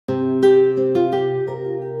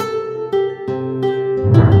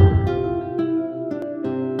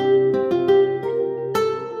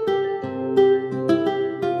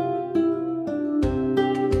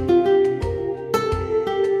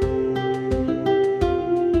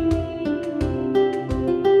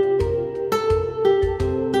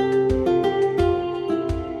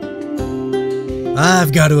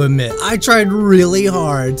I've got to admit, I tried really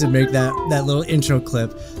hard to make that little intro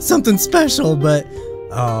clip something special, but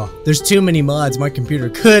oh, there's too many mods. My computer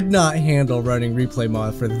could not handle running replay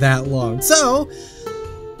mod for that long. So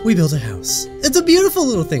we built a house. It's a beautiful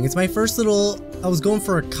little thing. It's my first little, I was going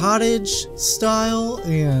for a cottage style,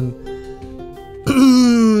 and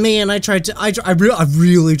man, I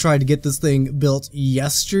really tried to get this thing built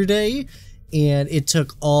yesterday, and it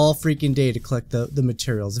took all freaking day to collect the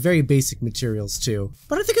materials. Very basic materials too.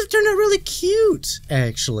 But I think it turned out really cute,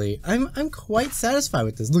 actually. I'm quite satisfied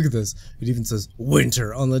with this. Look at this. It even says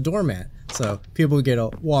winter on the doormat. So people get to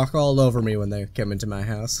walk all over me when they come into my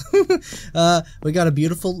house. We got a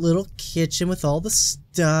beautiful little kitchen with all the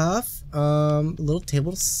stuff. A little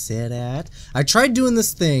table to sit at. I tried doing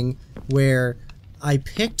this thing where I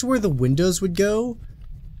picked where the windows would go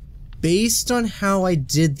based on how I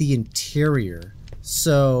did the interior.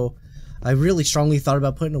 So I really strongly thought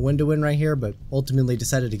about putting a window in right here, but ultimately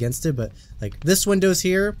decided against it. But like this window's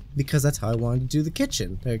here because that's how I wanted to do the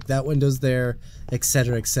kitchen. Like that window's there,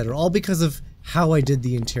 etc., etc. All because of how I did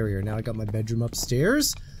the interior. Now I got my bedroom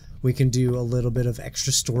upstairs. We can do a little bit of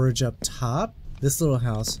extra storage up top. This little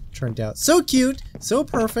house turned out so cute, so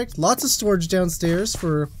perfect. Lots of storage downstairs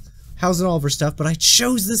for housing all of our stuff, but I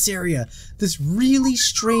chose this area, this really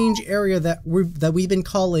strange area that we've been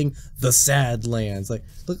calling the Sad Lands. Like,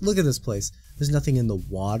 look at this place. There's nothing in the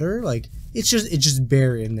water. Like, it's just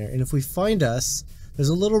bare in there. And if we find us, there's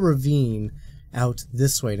a little ravine out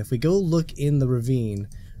this way. And if we go look in the ravine,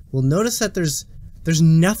 we'll notice that there's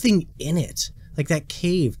nothing in it. Like that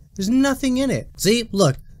cave, there's nothing in it. See,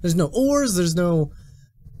 look, there's no ores. There's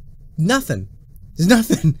nothing. There's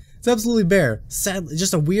nothing. It's absolutely bare. Sadly,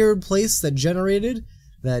 just a weird place that generated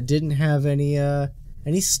that didn't have any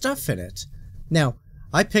stuff in it. Now,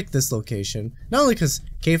 I picked this location not only because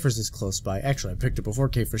Kafers is close by. Actually, I picked it before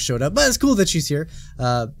Kafers showed up, but it's cool that she's here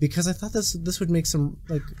because I thought this would make some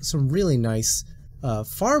really nice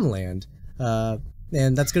farmland,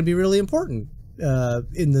 and that's gonna be really important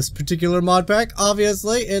in this particular mod pack.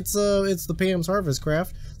 Obviously, it's the Pam's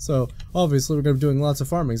Harvestcraft, so obviously we're gonna be doing lots of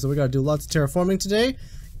farming. So we gotta do lots of terraforming today.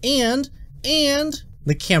 And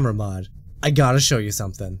the camera mod. I gotta show you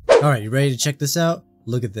something. Alright, you ready to check this out?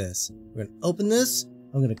 Look at this. We're gonna open this.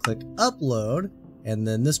 I'm gonna click upload. And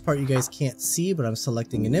then this part you guys can't see, but I'm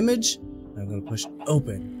selecting an image. I'm gonna push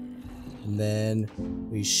open. And then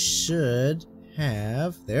we should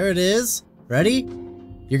have, there it is. Ready?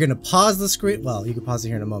 You're gonna pause the screen. Well, you can pause it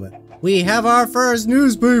here in a moment. We have our first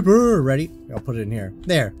newspaper. Ready? I'll put it in here.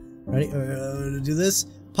 There. Ready? Do this.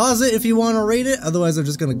 Pause it if you want to rate it, otherwise I'm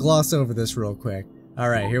just going to gloss over this real quick.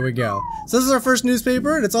 Alright, here we go. So this is our first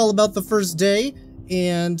newspaper, and it's all about the first day,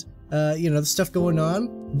 and, you know, the stuff going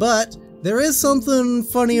on. But there is something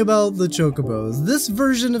funny about the Chocobos. This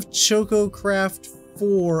version of Chococraft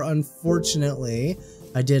 4, unfortunately,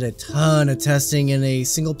 I did a ton of testing in a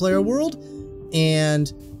single-player world,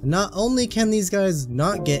 and not only can these guys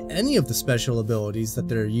not get any of the special abilities that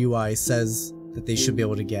their UI says that they should be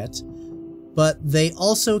able to get, but they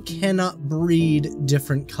also cannot breed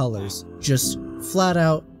different colors. Just flat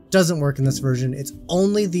out doesn't work in this version. It's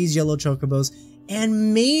only these yellow Chocobos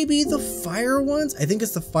and maybe the fire ones. I think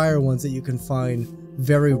it's the fire ones that you can find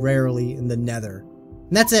very rarely in the Nether.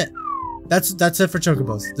 And that's it. That's it for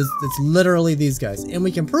Chocobos. It's literally these guys. And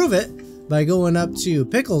we can prove it by going up to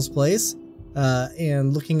Pickle's place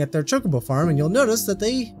and looking at their Chocobo farm, and you'll notice that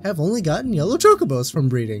they have only gotten yellow Chocobos from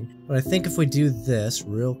breeding. But I think if we do this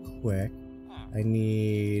real quick, I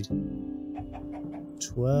need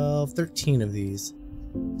 12, 13 of these.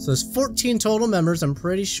 So there's 14 total members, I'm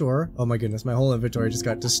pretty sure. Oh my goodness, my whole inventory just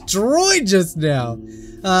got destroyed just now.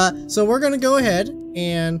 So we're gonna go ahead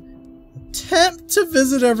and attempt to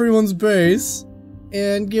visit everyone's base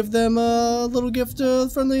and give them a little gift, a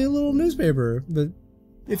friendly little newspaper. But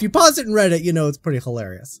if you pause it and read it, you know it's pretty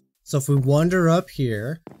hilarious. So if we wander up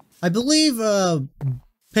here, I believe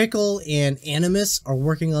Pickle and Animus are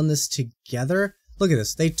working on this together. Look at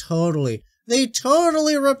this. They totally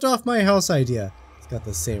ripped off my house idea. It's got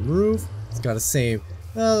the same roof. It's got the same,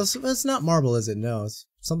 it's not marble, is it? No, it's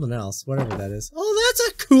something else, whatever that is. Oh, that's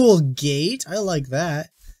a cool gate. I like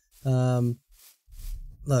that.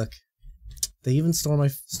 Look, they even stole my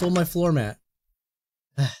floor mat.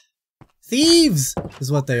 Thieves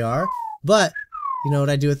is what they are. But you know what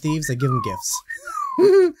I do with thieves? I give them gifts.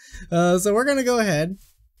 So we're gonna go ahead,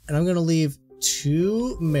 and I'm gonna leave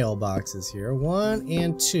 2 mailboxes here, 1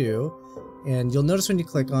 and 2, and you'll notice when you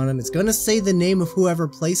click on them, it's gonna say the name of whoever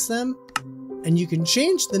placed them, and you can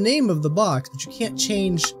change the name of the box, but you can't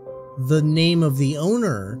change the name of the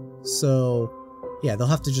owner. So yeah, they'll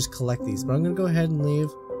have to just collect these, but I'm gonna go ahead and leave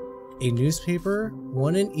a newspaper,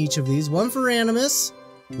 one in each of these, one for Animus,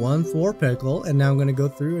 one for Pickle, and now I'm gonna go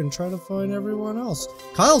through and try to find everyone else.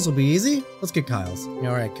 Kyle's will be easy. Let's get Kyle's.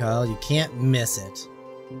 Alright, Kyle, you can't miss it.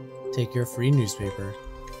 Take your free newspaper.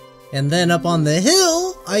 And then up on the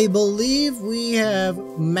hill, I believe we have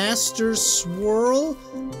Master Swirl,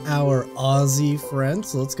 our Aussie friend.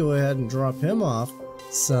 So let's go ahead and drop him off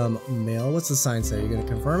some mail. What's the sign say? You're gonna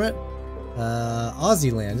confirm it?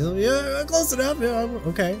 Aussie land. Yeah, close enough. Yeah,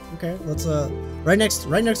 okay. Let's right next to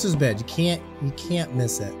his bed. You can't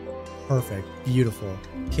miss it. Perfect. Beautiful.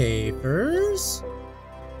 Capers.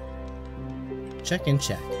 Check and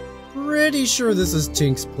check. Pretty sure this is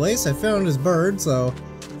Tink's place. I found his bird, so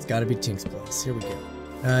it's gotta be Tink's place. Here we go.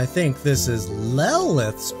 I think this is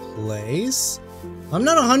Lilith's place. I'm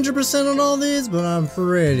not 100% on all these, but I'm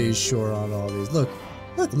pretty sure on all these. Look,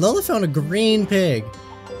 Lilith found a green pig.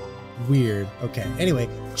 Weird. Okay, anyway,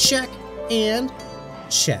 check and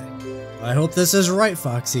check. I hope this is right,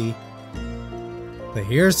 Foxy. But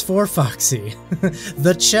here's for Foxy.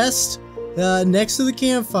 The chest next to the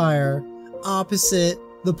campfire, opposite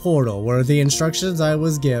the portal, were the instructions I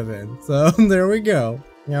was given. So there we go.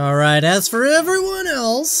 Alright, as for everyone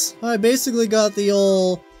else, I basically got the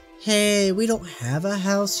old, hey, we don't have a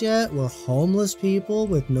house yet. We're homeless people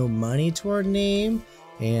with no money to our name.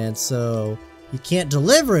 And so you can't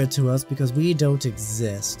deliver it to us because we don't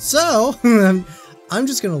exist. So I'm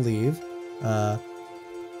just gonna leave. Can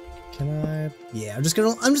I? Yeah, I'm just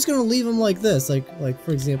gonna leave them like this. Like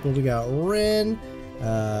for example, we got Rin.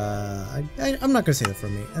 I'm not gonna say that for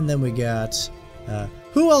me. And then we got.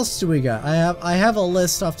 Who else do we got? I have a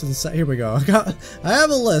list off to the side. Here we go. I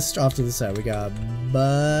have a list off to the side. We got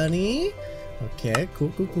Bunny. Okay,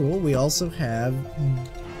 cool. We also have.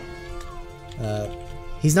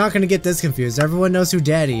 He's not gonna get this confused. Everyone knows who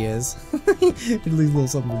Daddy is. Leave a little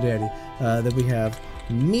something for Daddy. Then we have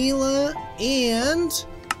Mila, and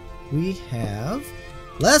we have,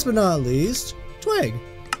 last but not least, Twig.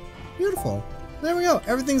 Beautiful. There we go.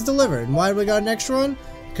 Everything's delivered. And why do we got an extra one?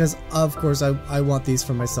 Because of course I want these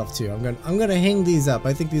for myself too. I'm gonna hang these up.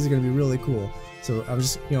 I think these are gonna be really cool. So I'm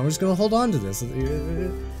just gonna hold on to this.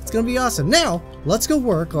 It's gonna be awesome. Now let's go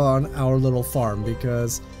work on our little farm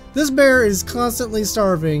because this bear is constantly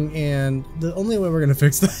starving, and the only way we're gonna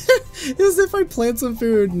fix that is if I plant some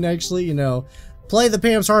food and actually, play the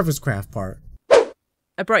Pam's Harvestcraft part.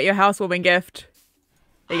 I brought you a housewarming gift.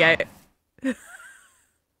 There you go.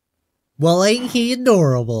 Well, ain't he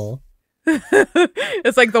adorable?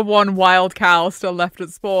 It's like the one wild cow still left at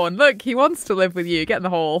spawn. Look, he wants to live with you. Get in the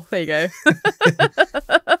hole. There you go.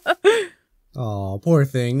 Oh, poor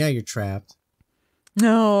thing. Now you're trapped.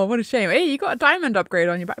 No, what a shame. Hey, you got a diamond upgrade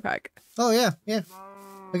on your backpack. Oh yeah.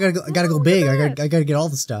 I gotta go big. I gotta get all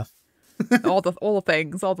the stuff. all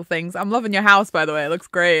the things. I'm loving your house, by the way. It looks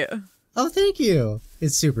great. Oh, thank you.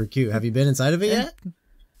 It's super cute. Have you been inside of it yet?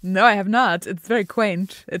 No, I have not. It's very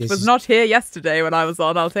quaint. It was not here yesterday when I was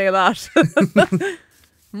on, I'll tell you that.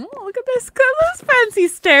 Oh, look at this fancy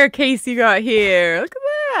staircase you got here. Look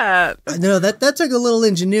at that. No, that took a little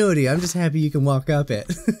ingenuity. I'm just happy you can walk up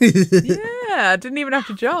it. Yeah, didn't even have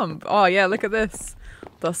to jump. Oh yeah, look at this.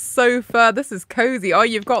 The sofa. This is cozy. Oh,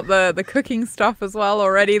 you've got the cooking stuff as well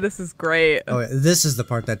already. This is great. Oh, this is the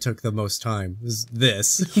part that took the most time.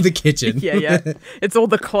 This the kitchen. Yeah. It's all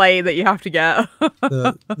the clay that you have to get.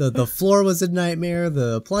 the floor was a nightmare.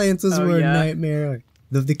 The appliances were a nightmare.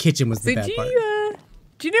 The kitchen was the bad part.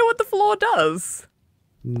 Do you know what the floor does?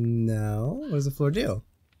 No. What does the floor do?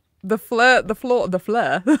 The floor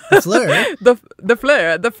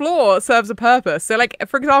serves a purpose. So like,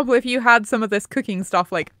 for example, if you had some of this cooking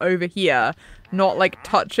stuff like over here, not like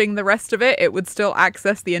touching the rest of it, it would still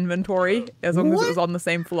access the inventory as long as it was on the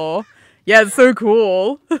same floor. Yeah, it's so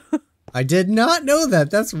cool. I did not know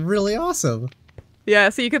that. That's really awesome. Yeah,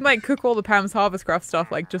 so you can like cook all the Pam's Harvestcraft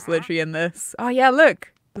stuff like just literally in this. Oh yeah,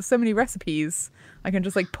 look. There's so many recipes. I can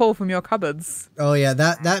just like pull from your cupboards. Oh yeah,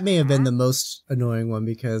 that may have been the most annoying one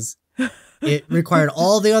because it required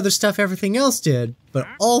all the other stuff everything else did, but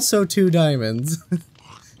also 2 diamonds.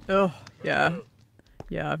 Oh, yeah.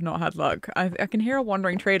 Yeah, I've not had luck. I can hear a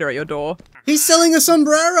wandering trader at your door. He's selling a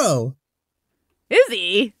sombrero! Is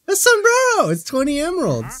he? A sombrero! It's 20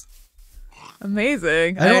 emeralds.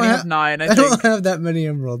 Amazing. I only have 9, I think. I don't have that many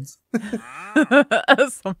emeralds. A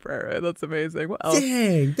sombrero, that's amazing. What else?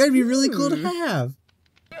 Dang, that'd be really cool to have.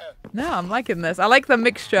 No, I'm liking this. I like the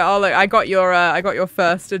mixture. Oh, look, I got your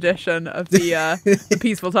first edition of the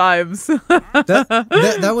Peaceful Times.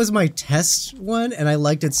 that was my test one, and I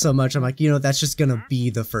liked it so much. I'm like, that's just gonna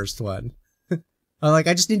be the first one. I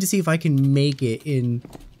just need to see if I can make it in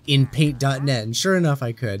paint.net, and sure enough,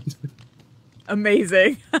 I could.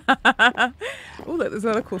 Amazing. Oh, look, there's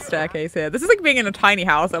another cool staircase here. This is like being in a tiny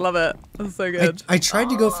house. I love it. This is so good. I tried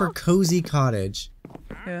to go for cozy cottage.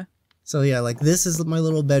 Yeah. So yeah, like this is my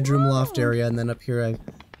little bedroom loft area, and then up here I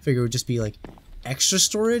figure it would just be like extra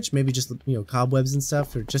storage, maybe just, you know, cobwebs and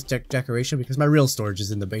stuff, or just decoration, because my real storage is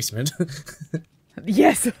in the basement.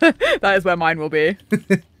 Yes, that is where mine will be.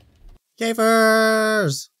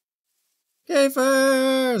 Cavers!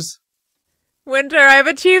 Cavers! Winter, I've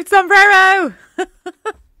achieved sombrero!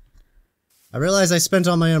 I realize I spent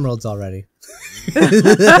all my emeralds already.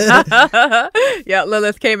 Yeah,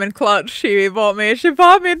 Lilith came in clutch. She bought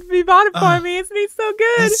it for me. It's so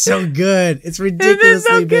good. It's so good. It's ridiculously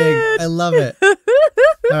so big. good. I love it.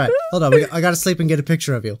 Alright, hold on. I gotta sleep and get a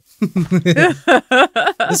picture of you.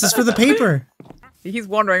 This is for the paper. He's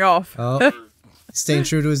wandering off. Oh, staying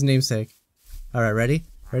true to his namesake. Alright, ready?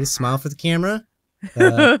 Ready? Smile for the camera.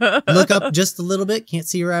 Look up just a little bit. Can't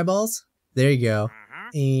see your eyeballs. There you go.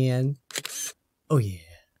 And... oh yeah.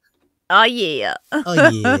 Oh yeah. Oh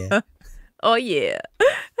yeah. Oh yeah.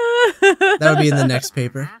 That'll be in the next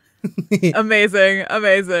paper. Amazing.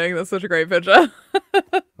 Amazing. That's such a great picture.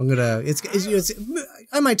 I'm gonna...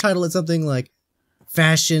 I might title it something like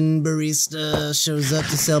Fashion Barista Shows Up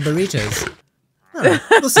to Sell Burritos. Oh,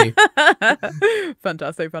 we'll see.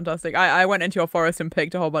 Fantastic, fantastic. I went into your forest and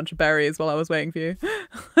picked a whole bunch of berries while I was waiting for you.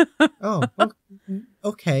 Oh,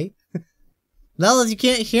 okay. Lilith, you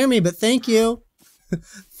can't hear me, but thank you.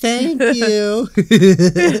 Thank you.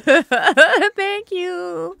 Thank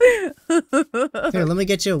you. Here, let me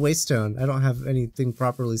get you a waystone. I don't have anything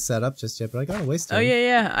properly set up just yet, but I got a waystone. Oh,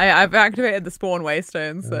 yeah. I've activated the spawn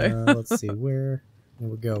waystone, so. Let's see, where... There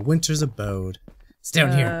we go. Winter's Abode. It's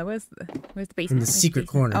down here. Where's the basement? In the secret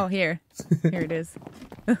corner. Oh, here. Here it is.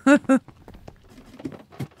 The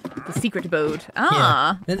secret abode.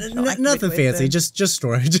 Ah. Yeah. Nothing fancy, just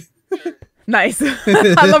storage. Nice.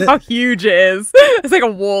 I love how huge it is. It's like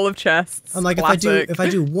a wall of chests. I'm like, Classic. if I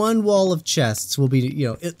do one wall of chests, will be, you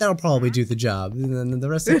know, that'll probably do the job, and then the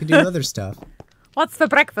rest I can do other stuff. What's for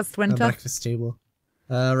breakfast, Winter? A breakfast table.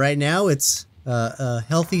 Right now it's a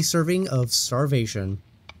healthy serving of starvation.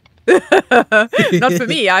 Not for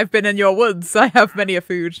me. I've been in your woods. I have many a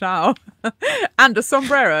food now. And a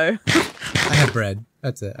sombrero. I have bread.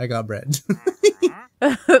 That's it. I got bread.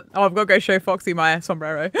 Oh, I've got to go show Foxy my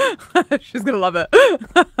sombrero. She's going to love it.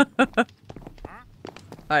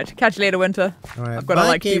 Alright, catch you later, Winter. All right, I've got to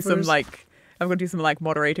bye, do some capers. I'm gonna do some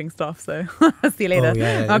moderating stuff, so see you later. Oh,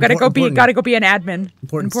 yeah. I gotta go be an admin.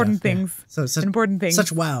 Important stuff, things. Yeah. So important things.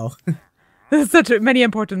 Such wow. Such many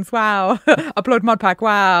importance. Wow. Upload mod pack.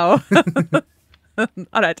 Wow.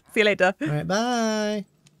 Alright, see you later. Alright, bye.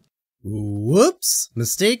 Whoops.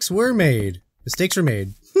 Mistakes were made.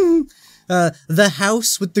 The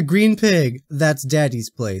house with the green pig. That's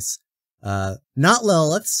Daddy's place. Not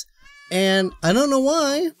Lilith's. And I don't know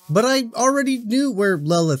why, but I already knew where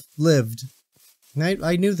Lilith lived.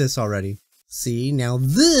 I knew this already. See, now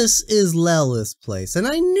this is Lilith's place, and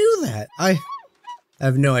I knew that. I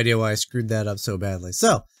have no idea why I screwed that up so badly.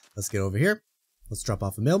 So, let's get over here. Let's drop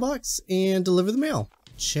off a mailbox and deliver the mail.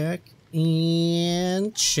 Check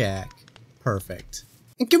and check. Perfect.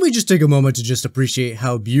 And can we just take a moment to just appreciate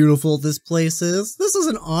how beautiful this place is? This is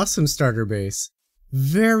an awesome starter base.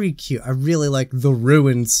 Very cute. I really like the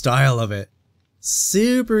ruined style of it.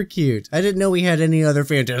 Super cute. I didn't know we had any other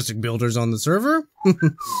fantastic builders on the server.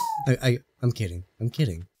 I'm kidding. I'm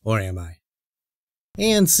kidding. Or am I?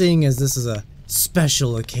 And seeing as this is a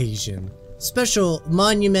special occasion, special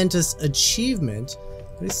monumentous achievement,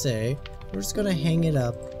 we say we're just gonna hang it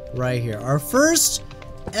up right here. Our first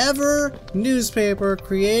ever newspaper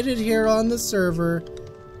created here on the server.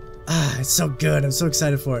 Ah, it's so good. I'm so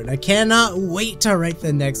excited for it. I cannot wait to write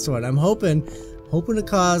the next one. I'm hoping to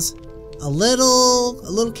cause a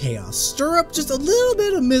little chaos. Stir up just a little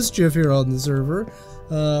bit of mischief here on the server.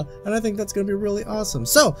 And I think that's going to be really awesome.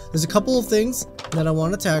 So, there's a couple of things that I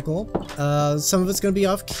want to tackle. Some of it's going to be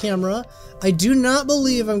off camera. I do not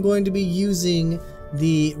believe I'm going to be using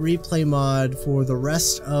the replay mod for the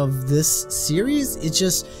rest of this series.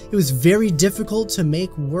 It was very difficult to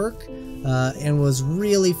make work and was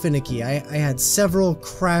really finicky. I had several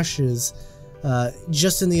crashes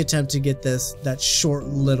just in the attempt to get that short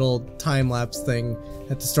little time-lapse thing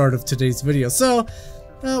at the start of today's video. So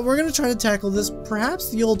we're gonna try to tackle this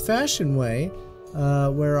perhaps the old-fashioned way,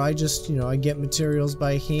 where I just, I get materials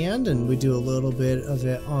by hand and we do a little bit of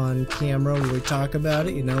it on camera where we talk about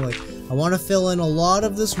it. Like I want to fill in a lot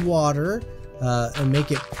of this water and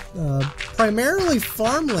make it primarily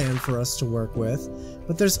farmland for us to work with.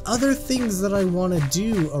 But there's other things that I want to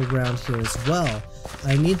do around here as well.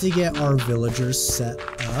 I need to get our villagers set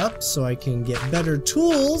up so I can get better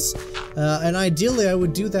tools, and ideally I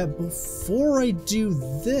would do that before I do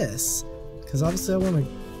this, because obviously I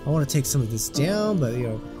want to take some of this down, but you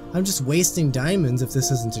know, I'm just wasting diamonds if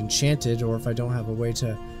this isn't enchanted, or if I don't have a way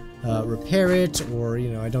to repair it, or you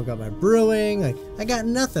know, I don't got my brewing. I got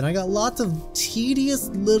nothing. I got lots of tedious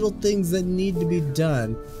little things that need to be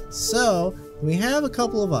done. So we have a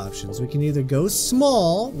couple of options. We can either go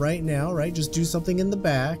small right now, right? Just do something in the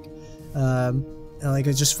back, like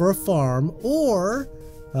just for a farm, or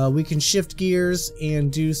we can shift gears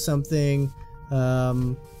and do something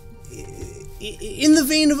in the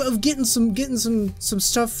vein of getting some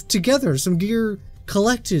stuff together, some gear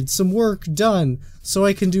collected, some work done, so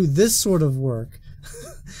I can do this sort of work.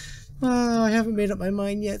 I haven't made up my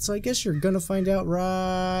mind yet, so I guess you're gonna find out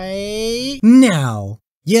right now.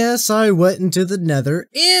 Yes, I went into the Nether,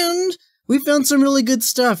 and we found some really good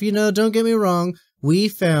stuff. You know, don't get me wrong, we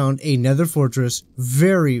found a Nether fortress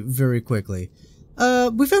very, very quickly.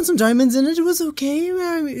 We found some diamonds in it. It was okay.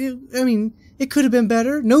 I mean, it could have been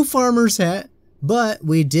better. No farmer's hat. But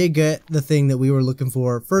we did get the thing that we were looking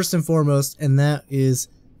for first and foremost, and that is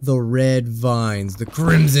the red vines, the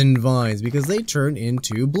crimson vines, because they turn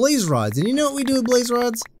into blaze rods. And you know what we do with blaze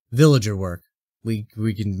rods? Villager work. We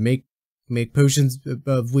can make potions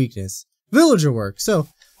of weakness. Villager work. So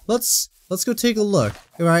let's go take a look.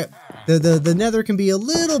 All right, the Nether can be a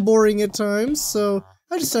little boring at times, so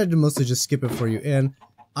I decided to mostly just skip it for you. And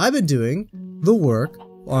I've been doing the work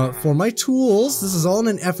for my tools. This is all in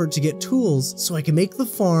an effort to get tools so I can make the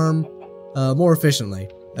farm more efficiently,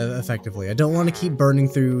 effectively. I don't want to keep burning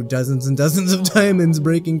through dozens and dozens of diamonds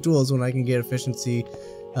breaking tools when I can get efficiency,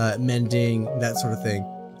 mending, that sort of thing.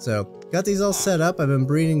 So, got these all set up. I've been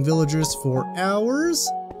breeding villagers for hours.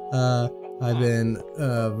 I've been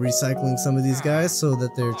recycling some of these guys so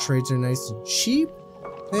that their trades are nice and cheap.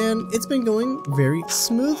 And it's been going very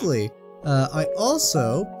smoothly. I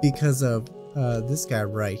also, because of this guy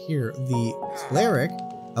right here, the cleric,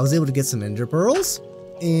 I was able to get some ender pearls,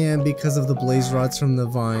 and because of the blaze rods from the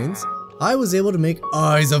vines, I was able to make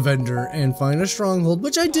eyes of ender and find a stronghold,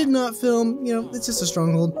 which I did not film. You know, it's just a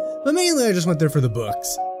stronghold, but mainly I just went there for the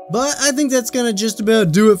books. But I think that's gonna just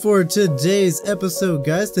about do it for today's episode,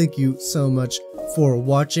 guys. Thank you so much for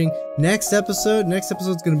watching. Next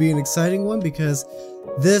episode's gonna be an exciting one, because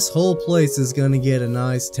this whole place is gonna get a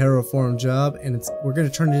nice terraform job, and we're gonna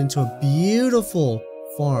turn it into a beautiful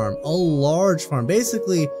farm, a large farm,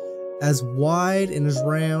 basically as wide and as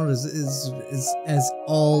round as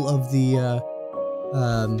all of the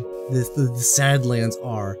Sadlands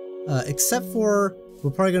are, except for we're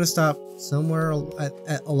probably gonna stop somewhere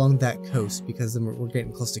along that coast, because then we're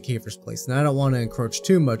getting close to Caver's place, and I don't want to encroach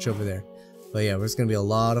too much over there. But yeah, there's gonna be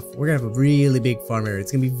we're gonna have a really big farm area.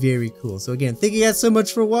 It's gonna be very cool. So again, thank you guys so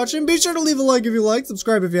much for watching. Be sure to leave a like if you like,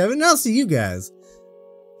 subscribe if you haven't, and I'll see you guys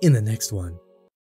in the next one.